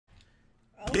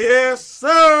Yes, sir.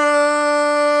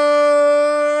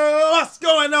 What's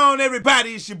going on,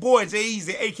 everybody? It's your boy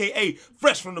Eazy, aka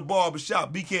Fresh from the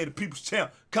Barbershop, BK the People's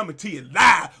Champ, coming to you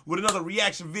live with another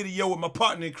reaction video with my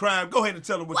partner in crime. Go ahead and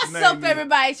tell them what your name is. What's up,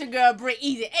 everybody? It's your girl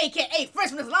Eazy, aka Fresh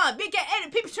from the Salon, BK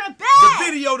the People's Champ. The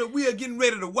video that we are getting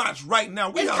ready to watch right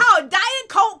now. It's called Diet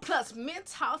Coke plus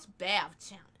Mentos Bath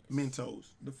Challenge. Mentos,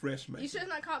 the fresh man. You sure it's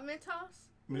not called Mentos?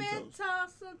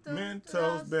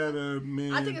 Mentos better.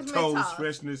 I think it's Mentos Mentos.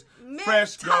 freshness. Mentos.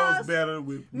 Fresh goes better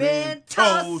with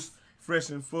Mentos.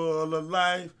 Fresh and full of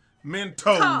life.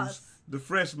 Mentos. The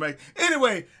fresh make.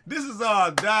 Anyway, this is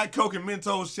Diet Coke and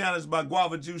Mentos challenge by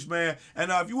Guava Juice Man.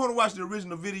 And if you want to watch the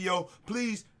original video,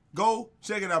 please go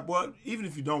check it out. But even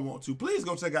if you don't want to, please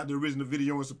go check out the original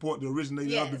video and support the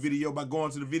originator of the video by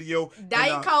going to the video.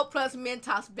 Diet Coke plus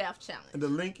Mentos Bath Challenge. And the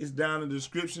link is down in the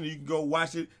description. You can go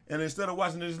watch it. And instead of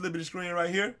watching this little bitty screen right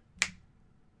here,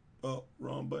 oh,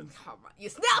 wrong button. All right. Your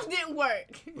snaps didn't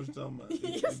work. What you talking about?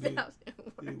 Your snaps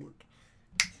didn't work.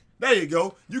 There you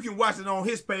go. You can watch it on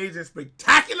his page at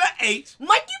Spectacular H.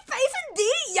 Monkey Face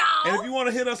Indeed, y'all. And if you want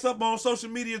to hit us up on social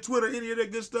media, Twitter, any of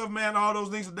that good stuff, man, all those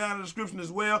links are down in the description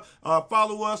as well.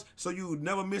 Follow us so you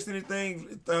never miss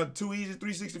anything Too Easy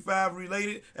 365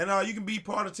 related. And you can be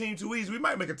part of Team Too Easy. We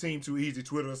might make a Team Too Easy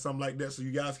Twitter or something like that so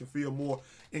you guys can feel more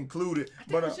included. I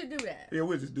think we should do that. Yeah,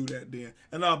 we'll just do that then.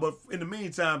 And but in the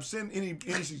meantime, send any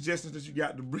suggestions that you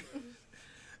got to bring.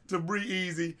 To Bree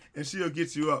Easy, and she'll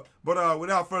get you up. But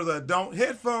without further ado,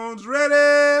 headphones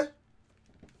ready,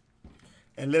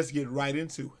 and let's get right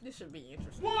into it. This should be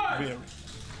interesting. Very.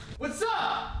 What's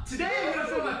up? Today I'm gonna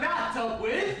fill my bathtub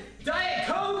with Diet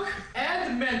Coke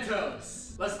and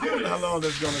Mentos. Let's do this. How long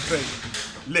that's gonna take?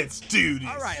 Let's do this.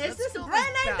 All right. Is this a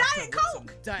brand name Diet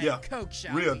Coke? Diet Coke,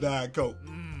 shall real we? Diet Coke.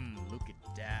 Look at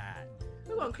that.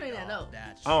 We're gonna clean that up.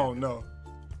 I don't know.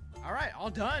 All right, all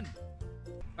done.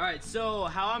 Alright, so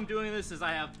how I'm doing this is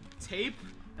I have tape,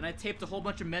 and I taped a whole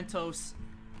bunch of Mentos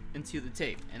into the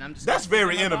tape. And I'm just That's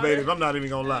very innovative, I'm not even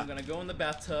gonna lie. I'm gonna go in the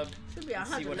bathtub. Should be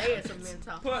 100 layers of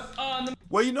Mentos. Put on the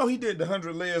Well, you know he did the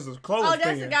 100 layers of clothespin. Oh,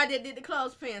 that's the guy that did the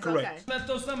clothespins. Correct. Okay.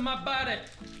 Mentos on my body.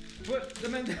 Put the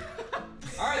Mentos.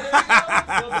 Alright, there we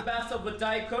go. Fill the bathtub with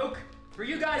Diet Coke. For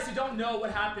you guys who don't know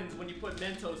what happens when you put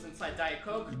Mentos inside Diet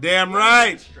Coke, Damn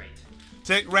right. Straight.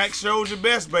 Tech Rack shows your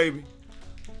best, baby.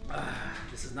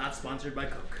 This is not sponsored by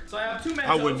Coke. So I have two Mentos.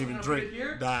 I wouldn't even I'm drink put it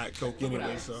here. Diet Coke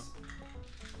anyway, so.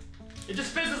 It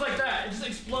just fizzes like that. It just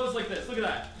explodes like this. Look at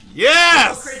that. Yes!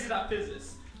 How crazy that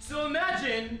fizzes. So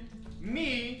imagine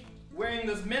me wearing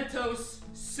this Mentos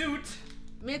suit,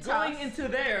 going into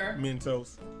there.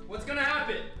 Mentos. What's gonna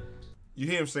happen? You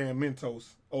hear him saying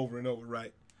Mentos over and over,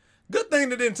 right? Good thing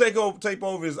they didn't tape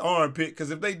over his armpit,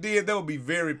 because if they did, that would be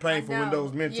very painful when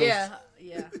those Mentos.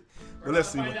 Yeah. Well, let's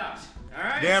see. Find out. All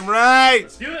right. Damn right.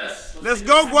 Let's do this. Let's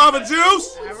go, Guava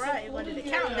Juice. All right. What did the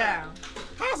countdown?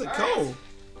 How's it cold? Right.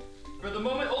 For the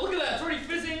moment, oh look at that, it's already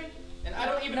fizzing, and I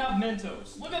don't even have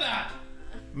Mentos. Look at that.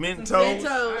 Mentos.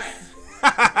 All right.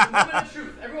 The moment of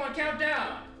truth. Everyone count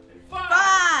down.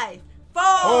 5,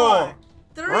 4,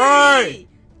 3,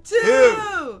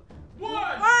 2,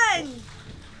 1.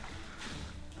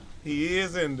 He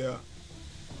is in there.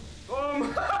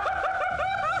 Like,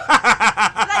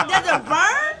 does it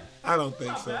burn? I don't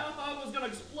think so. I thought it was gonna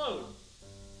explode.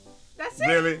 That's it.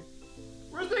 Really?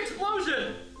 Where's the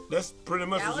explosion? That's pretty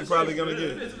much what you're probably gonna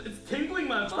get. It's tingling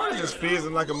my body. Probably just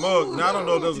fizzing like a mug. Now I don't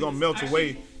know if that was gonna melt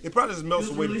away. It probably just melts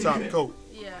away the top coat.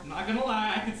 Yeah. I'm not gonna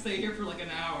lie, I could stay here for like an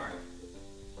hour.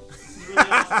 This is really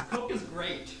awesome. Coke is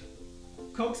great.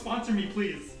 Coke, sponsor me,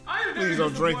 please. I am very Please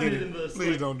don't drink disappointed it. in this.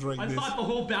 Please don't drink this. I thought the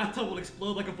whole bathtub would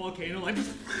explode like a volcano, like.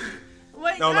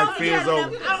 Wait, No, like fizz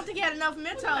over. I don't think he had enough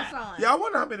Mentos on. Yeah, I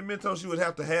wonder how many Mentos you would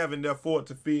have to have in there for it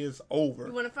to fizz over.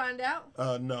 You want to find out?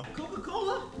 No.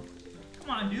 Coca-Cola? Come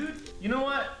on, dude. You know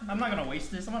what? I'm not gonna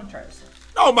waste this. I'm gonna try this.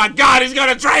 Oh my God, he's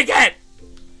gonna drink it!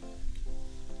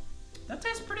 That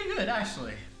tastes pretty good,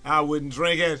 actually. I wouldn't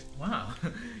drink it. Wow.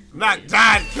 Not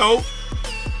Diet Coke.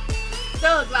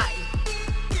 Thug life.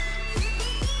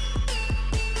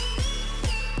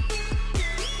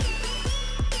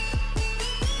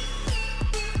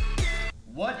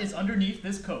 What is underneath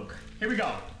this Coke? Here we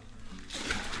go.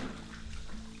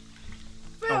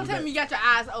 Don't tell me you got your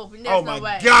eyes open. There's no way. Oh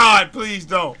my God, please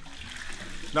don't.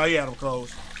 No, he had them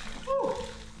closed. Woo.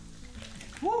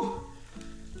 Woo.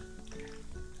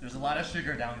 There's a lot of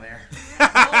sugar down there.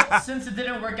 Well, since it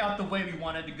didn't work out the way we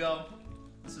wanted to go,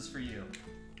 this is for you.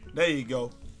 There you go.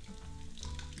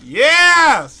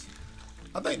 Yes!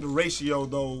 I think the ratio,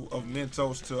 though, of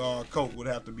Mentos to Coke would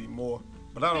have to be more.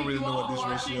 But I don't really know what this Thank you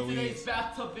all ratio for watching today's is.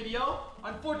 bathtub video.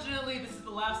 Unfortunately, this is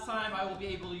the last time I will be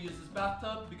able to use this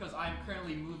bathtub because I'm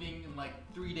currently moving in like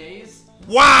 3 days.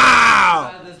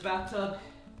 Wow! Out of this bathtub,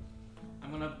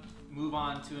 I'm gonna move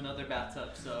on to another bathtub.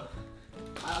 So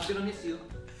I'm gonna miss you.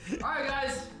 All right,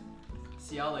 guys.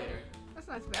 See y'all later. That's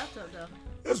a nice bathtub, though.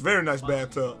 That's a very nice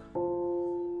bathtub.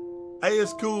 Hey,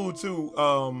 it's cool too.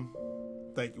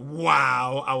 Thank you.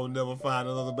 Wow, I will never find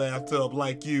another bathtub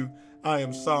like you. I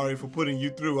am sorry for putting you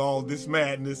through all this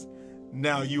madness.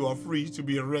 Now you are free to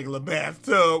be a regular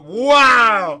bathtub.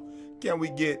 Wow! Can we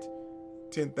get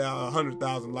 10,000,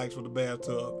 100,000 likes for the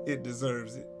bathtub? It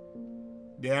deserves it.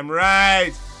 Damn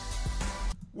right.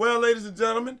 Well, ladies and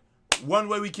gentlemen, one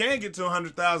way we can get to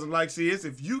 100,000 likes is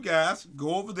if you guys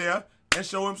go over there and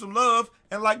show him some love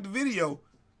and like the video.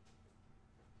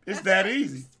 It's that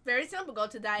easy. It's very simple. Go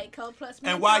to Diet Coke plus.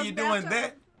 And while you're doing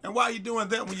that,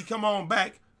 when you come on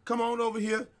back, come on over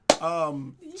here.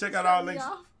 Check out our links.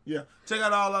 Yeah, check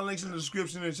out all our links in the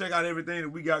description and check out everything that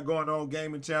we got going on.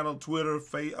 Gaming channel, Twitter,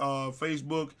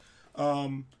 Facebook,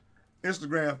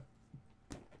 Instagram.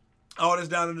 All that's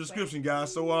down in the description,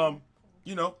 guys. So,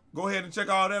 you know, go ahead and check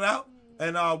all that out.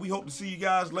 And we hope to see you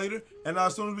guys later. And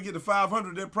as soon as we get to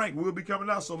 500, that prank will be coming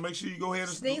out. So make sure you go ahead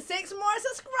and need 6 more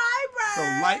subscribers. So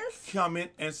like,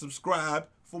 comment, and subscribe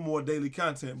for more daily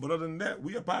content. But other than that,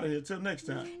 we up out of here. Till next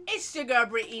time. It's your girl,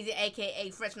 Eazy, a.k.a.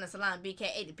 Fresh from the Salon,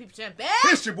 BK.A. the People's Champ.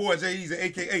 It's your boy, Eazy,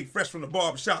 a.k.a. Fresh from the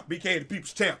Barbershop, BK.A. the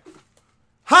People's Champ.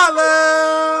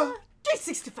 Holla!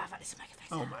 365 out of this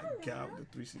microphone. Oh, my God, the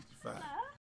 365.